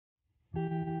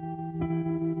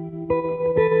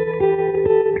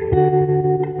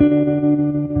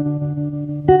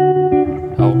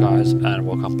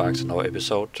back to another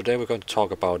episode. Today we're going to talk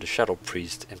about the Shadow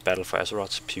Priest in Battle for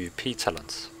Azeroth's PvP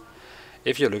talents.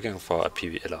 If you're looking for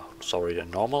a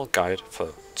normal guide for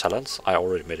talents, I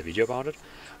already made a video about it,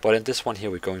 but in this one here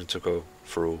we're going to go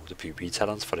through the PvP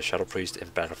talents for the Shadow Priest in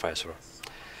Battle for Azeroth.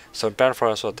 So in Battle for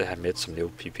Azeroth they have made some new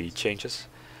PvP changes.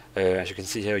 As you can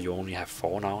see here, you only have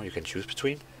 4 now you can choose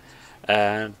between,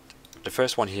 and the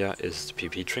first one here is the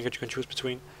PvP trinket you can choose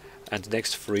between, and the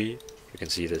next 3, you can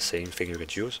see the same thing you can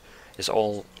choose. It's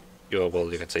all your,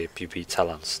 you can say, PvP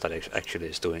talents that actually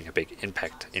is doing a big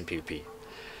impact in PvP.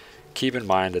 Keep in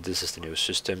mind that this is the new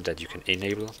system that you can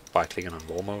enable by clicking on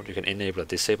War Mode. You can enable or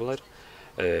disable it.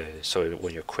 So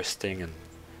when you're questing and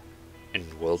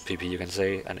in World PvP, you can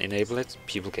say and enable it.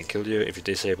 People can kill you. If you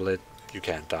disable it, you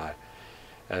can't die.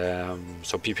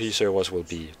 So PvP servers will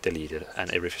be deleted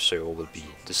and every server will be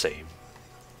the same.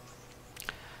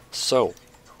 So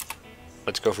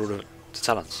let's go through the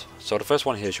talents. So the first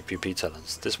one here is your PvP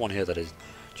talents. This one here that is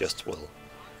just, well,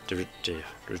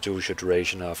 reduce your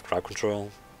duration of crowd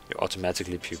control, your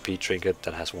automatically PvP trinket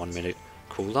that has 1 minute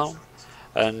cooldown,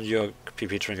 and your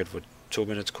PvP trinket with 2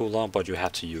 minutes cooldown, but you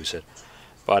have to use it.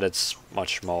 But it's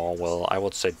much more, well, I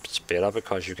would say it's better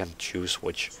because you can choose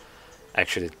which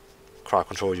actually crowd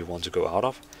control you want to go out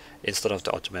of, instead of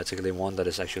the automatically one that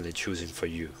is actually choosing for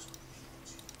you.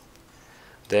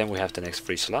 Then we have the next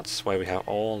 3 slots where we have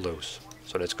all those.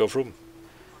 So let's go through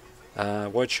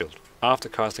them. Word Shield. After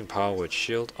casting Power Word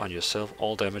Shield on yourself,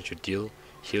 all damage you deal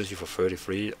heals you for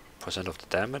 33% of the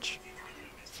damage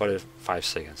for 5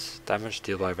 seconds. Damage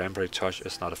dealt by Vampiric Touch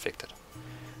is not affected.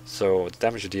 So the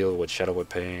damage you deal with Shadow Word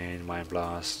Pain, Mind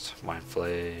Blast, Mind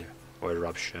Flay, Word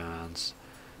Eruptions,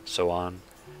 so on,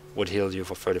 would heal you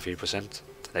for 33%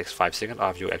 the next 5 seconds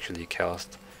after you actually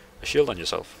cast a shield on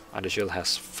yourself. And the shield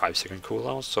has 5-second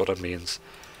cooldown, so that means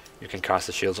you can cast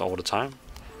the shields all the time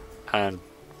and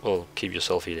will keep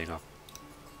yourself healing up.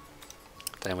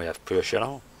 Then we have Pure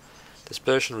Shadow.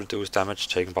 Dispersion reduces damage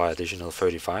taken by additional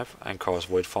 35 and cause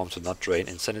Void Form to not drain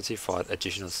Insanity for an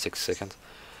additional 6 seconds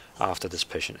after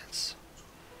dispersion ends.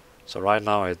 So right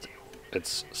now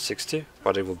it's 60,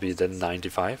 but it will be then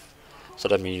 95. So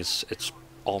that means it's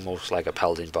almost like a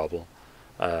Paladin bubble.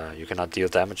 You cannot deal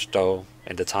damage though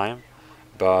in the time,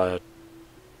 but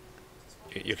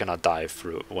you cannot die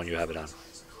through when you have it on.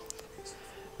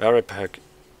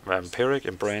 Vampiric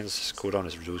Embrace cooldown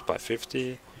is reduced by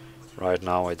 50. Right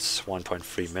now it's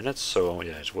 1.3 minutes, so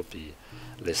yeah, it would be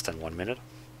less than 1 minute.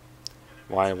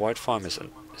 While Void Form is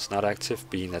not active,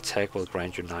 being attacked will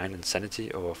grant you 9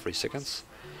 Insanity over 3 seconds.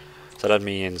 So that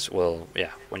means, well,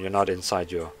 yeah, when you're not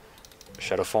inside your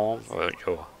Shadow form or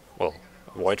your, well,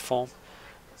 Void form,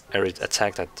 every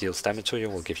attack that deals damage to you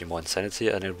will give you more Insanity,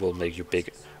 and it will make you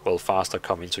faster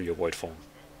come into your Void form.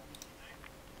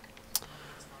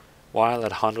 While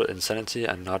at 100 Insanity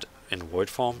and not in Void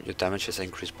form, your damage is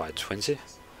increased by 20.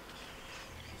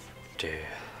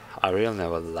 I really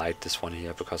never liked this one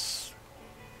here, because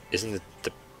isn't it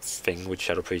the thing with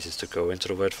Shadow Priest is to go into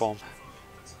the Void form?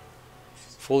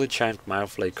 Fully charmed Mind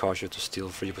Flay causes you to steal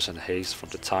 3% haste from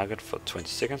the target for 20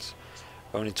 seconds.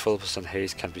 Only 12%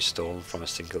 haste can be stolen from a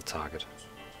single target.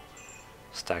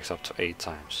 Stacks up to 8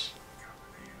 times.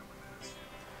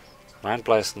 Mind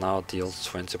Blast now deals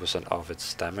 20% of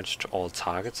its damage to all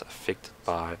targets affected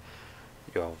by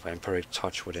your Vampiric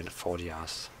Touch within 40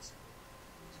 yards.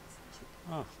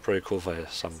 Oh, pretty cool for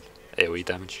some AoE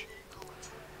damage.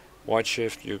 Void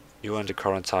Shift, you and the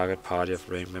current target party of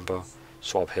rank member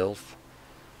swap health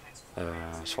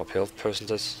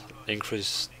percentage.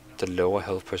 Increase the lower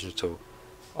health percentage to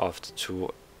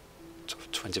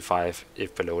 25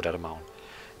 if below that amount.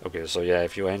 Okay, so yeah,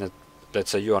 if you're in it,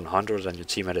 let's say you're on 100 and your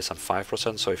teammate is on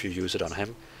 5%, so if you use it on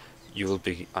him, you will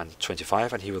be on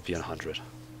 25 and he will be on 100.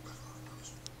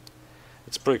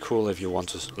 It's pretty cool if you want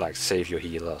to like save your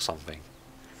healer or something.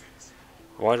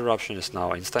 Void Eruption is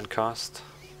now instant cast.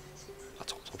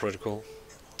 That's also pretty cool.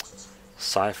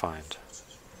 Psyfind.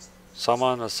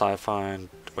 Summon a Psyfind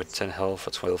with 10 health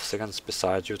for 12 seconds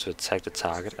beside you to attack the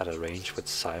target at a range with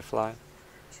Psyflay.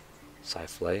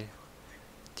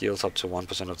 Deals up to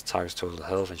 1% of the target's total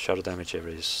health and shadow damage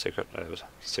every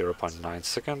 0.9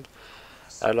 second.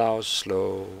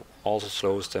 Also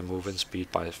slows their movement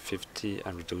speed by 50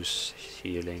 and reduce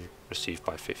healing received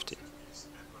by 50. It's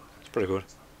pretty good.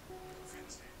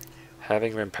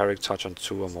 Having Vampiric Touch on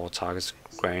 2 or more targets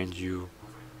grant you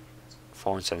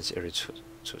 4 Insanity every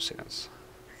 2 seconds.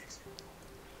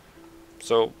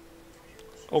 So,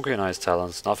 okay, nice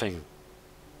talents. Nothing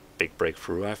big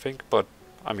breakthrough, I think, but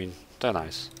I mean, they're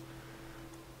nice.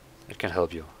 It can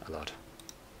help you a lot.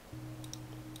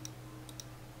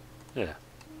 Yeah.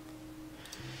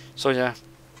 So yeah,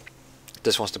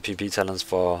 this was the PvP talents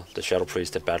for the Shadow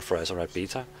Priest in Battle for Azeroth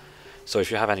Beta. So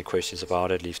if you have any questions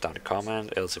about it, leave down a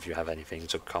comment. Else if you have anything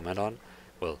to comment on,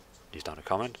 well, leave down a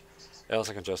comment. Else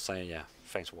I can just say, yeah,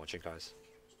 thanks for watching guys.